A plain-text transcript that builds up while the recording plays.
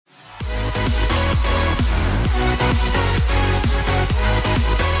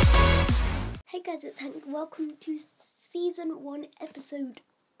guys, it's Hank. Welcome to Season 1, Episode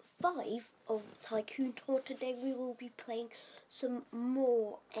 5 of Tycoon Tour. Today we will be playing some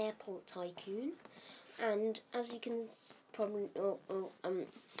more Airport Tycoon. And as you can probably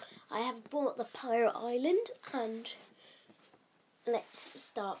I have bought the Pirate Island and let's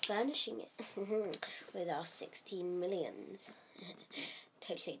start furnishing it with our 16 millions.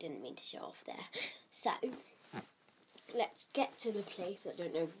 Totally didn't mean to show off there. So let's get to the place. I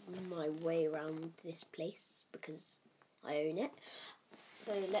don't know my way around this place because I own it.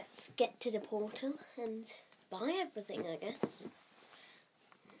 So let's get to the portal and buy everything, I guess.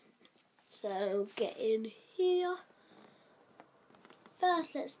 So get in here.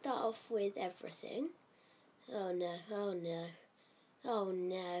 First, let's start off with everything. Oh no, oh no. Oh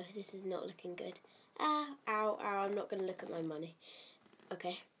no, this is not looking good. Ow, ow, I'm not going to look at my money.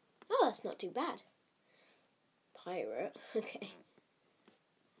 Okay. Oh, that's not too bad. Pirate, okay.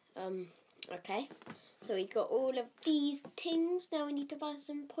 Okay. So we got all of these things. Now we need to buy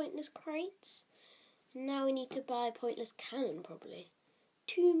some pointless crates. Now we need to buy a pointless cannon, probably.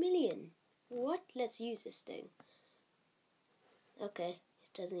 2 million. What? Let's use this thing. Okay,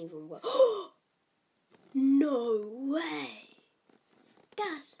 it doesn't even work. No way!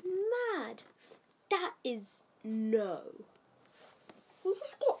 That's mad. That is no. We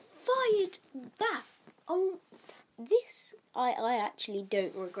just got fired back. Oh, this, I actually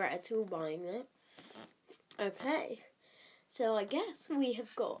don't regret at all buying that. Okay, so I guess we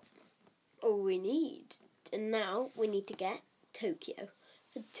have got all we need. And now we need to get Tokyo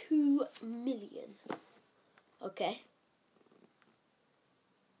for 2 million. Okay.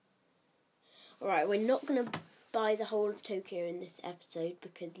 Alright, we're not going to buy the whole of Tokyo in this episode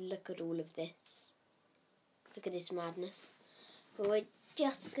because look at all of this. Look at this madness. But we're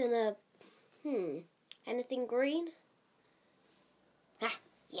just going to... anything green? Ah,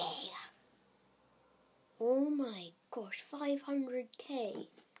 yeah. Oh my gosh, 500k.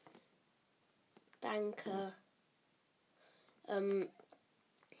 Banker.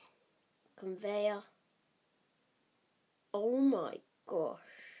 Conveyor. Oh my gosh.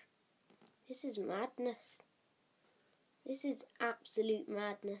 This is madness. This is absolute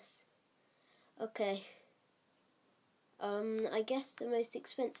madness. Okay. I guess the most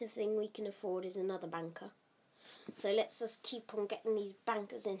expensive thing we can afford is another banker. So let's just keep on getting these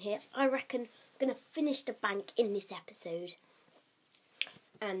bankers in here. I reckon I'm going to finish the bank in this episode.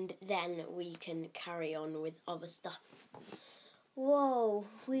 And then we can carry on with other stuff. Whoa,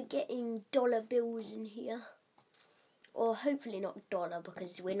 we're getting dollar bills in here. Or hopefully not dollar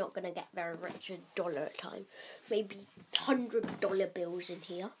because we're not going to get very rich with dollar at a time. Maybe $100 bills in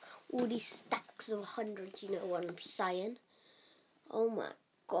here. All these stacks of hundreds, you know what I'm saying. Oh my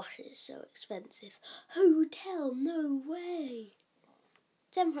gosh, it's so expensive. Hotel, no way.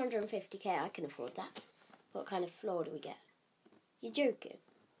 750k, I can afford that. What kind of floor do we get? You're joking.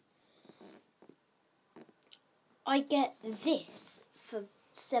 I get this for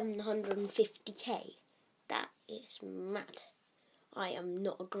 750k. That is mad. I am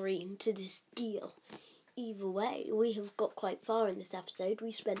not agreeing to this deal. Either way, we have got quite far in this episode.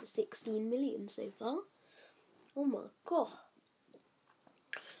 We spent 16 million so far. Oh my god.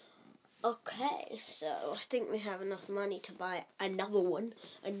 Okay, so I think we have enough money to buy another one,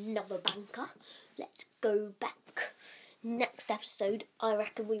 another banker. Let's go back. Next episode, I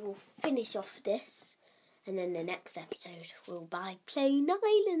reckon we will finish off this. And then the next episode, we'll buy Plain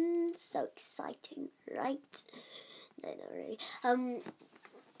Island. So exciting, right? No, not really.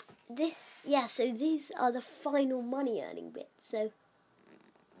 So these are the final money earning bits. So,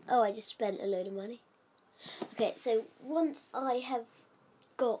 oh, I just spent a load of money. Okay, so once I have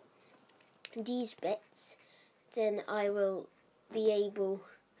got these bits, then I will be able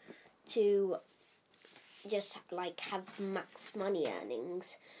to just like have max money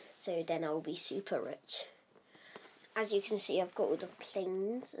earnings. So then I'll be super rich. As you can see, I've got all the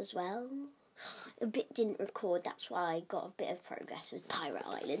planes as well. A bit didn't record, that's why I got a bit of progress with Pirate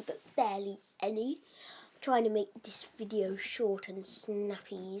Island, but barely any. I'm trying to make this video short and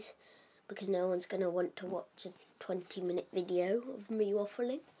snappy because no one's going to want to watch a 20-minute video of me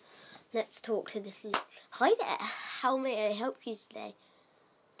waffling. Let's talk to this. Hi there, how may I help you today?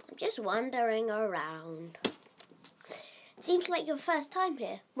 I'm just wandering around. Seems like your first time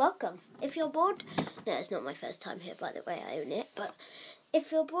here. Welcome. If you're bored... No, it's not my first time here, by the way. I own it. But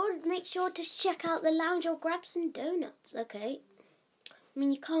if you're bored, make sure to check out the lounge or grab some donuts, okay? I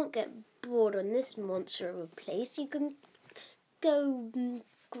mean, you can't get bored on this monster of a place. You can go and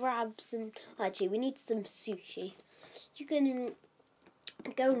grab some... Actually, we need some sushi. You can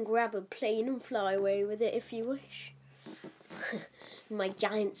go and grab a plane and fly away with it if you wish. My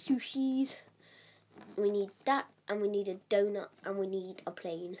giant sushis. We need that, and we need a donut, and we need a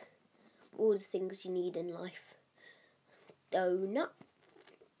plane. All the things you need in life. Donut.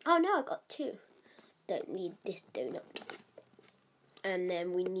 Oh no, I got 2. Don't need this donut. And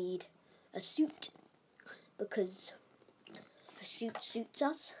then we need a suit, because a suit suits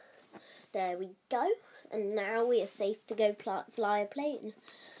us. There we go. And now we are safe to go fly a plane.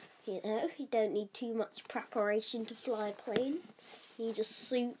 You know, you don't need too much preparation to fly a plane. You need a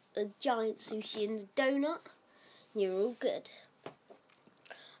suit, a giant sushi and a donut. You're all good.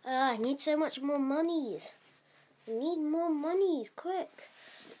 I need so much more monies. I need more monies, quick.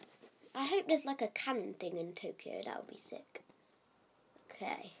 I hope there's like a cannon thing in Tokyo. That would be sick.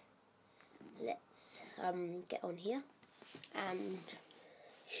 Okay. Let's get on here. And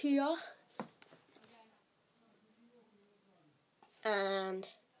here. And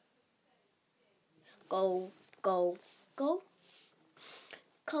go.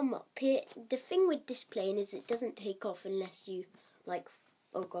 Come up here. The thing with this plane is it doesn't take off unless you, like,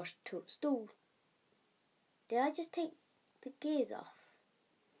 oh gosh, stall. Did I just take the gears off?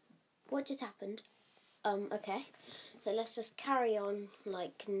 What just happened? Okay. So let's just carry on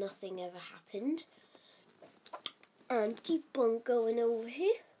like nothing ever happened. And keep on going over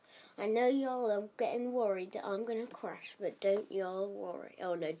here. I know y'all are getting worried that I'm going to crash, but don't y'all worry.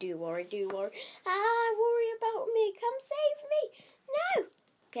 Oh no, do worry. Worry about me. Come save me. No.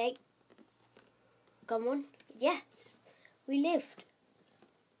 Okay. Come on. Yes. We lived.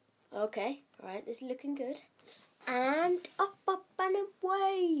 Okay. Right, this is looking good. And up and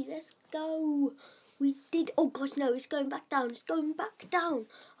away. Let's go. We did. Oh gosh, no, it's going back down. It's going back down.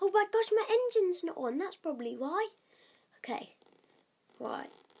 Oh my gosh, my engine's not on. That's probably why. Okay. Right.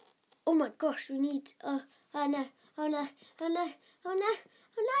 Oh my gosh, we need. Oh no.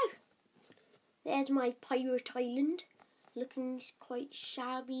 There's my pirate island. Looking quite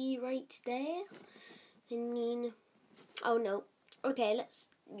shabby right there. I mean, oh no. Okay, let's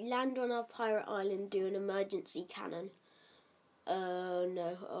land on our pirate island, do an emergency cannon. Oh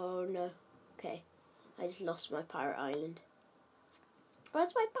no. Okay, I just lost my pirate island.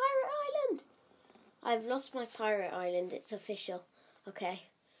 Where's my pirate island? I've lost my pirate island, it's official. Okay,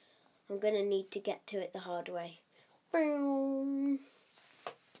 I'm gonna need to get to it the hard way. Boom.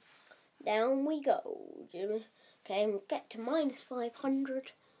 Down we go, Jimmy. Okay, and get to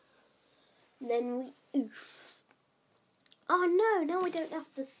 -500. Then we oof. Oh no, now we don't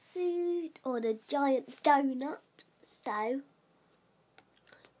have the suit or the giant donut. So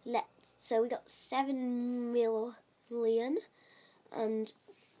we got 7 million, and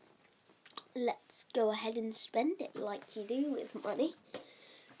let's go ahead and spend it like you do with money.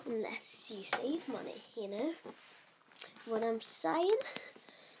 Unless you save money, you know what I'm saying?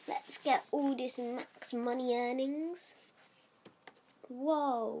 Let's get all this max money earnings.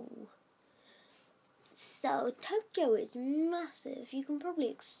 Whoa. So Tokyo is massive. You can probably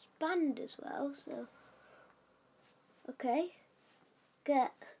expand as well, so okay. Let's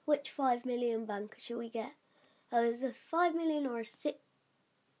get which 5 million banker shall we get? Oh, is it 5 million or a 6?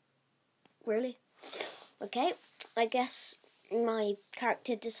 Really? Okay, I guess my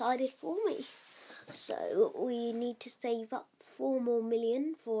character decided for me. So we need to save up 4 more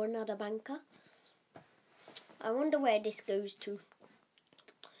million for another banker. I wonder where this goes to.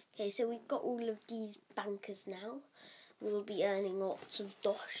 Okay, so we've got all of these bankers now. We'll be earning lots of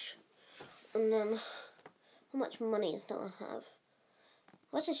dosh. And then, how much money do I have?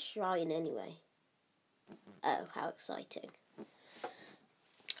 What's a shrine anyway? Oh, how exciting.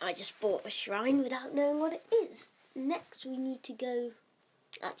 I just bought a shrine without knowing what it is. Next we need to go,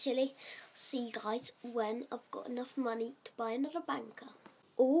 actually, see you guys when I've got enough money to buy another banker.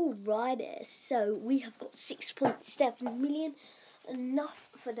 Alrighty, so we have got 6.7 million. Enough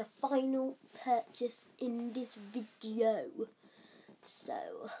for the final purchase in this video.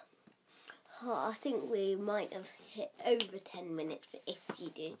 So I think we might have hit over 10 minutes, but if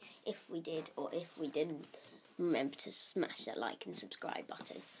we did or if we didn't, remember to smash that like and subscribe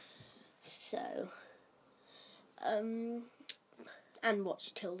button. So and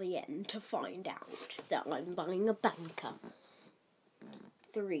watch till the end to find out that I'm buying a banker.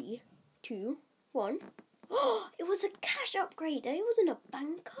 3, 2, 1. Oh, it was a cash upgrade. It wasn't a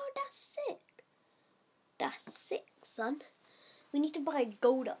banker. That's sick. That's sick, son. We need to buy a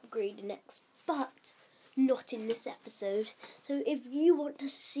gold upgrade next, but not in this episode. So if you want to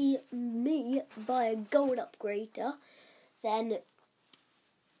see me buy a gold upgrader, then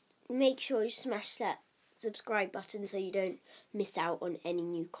make sure you smash that subscribe button so you don't miss out on any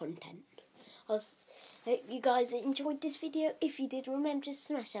new content. I hope you guys enjoyed this video. If you did, remember to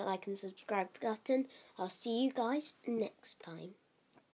smash that like and subscribe button. I'll see you guys next time.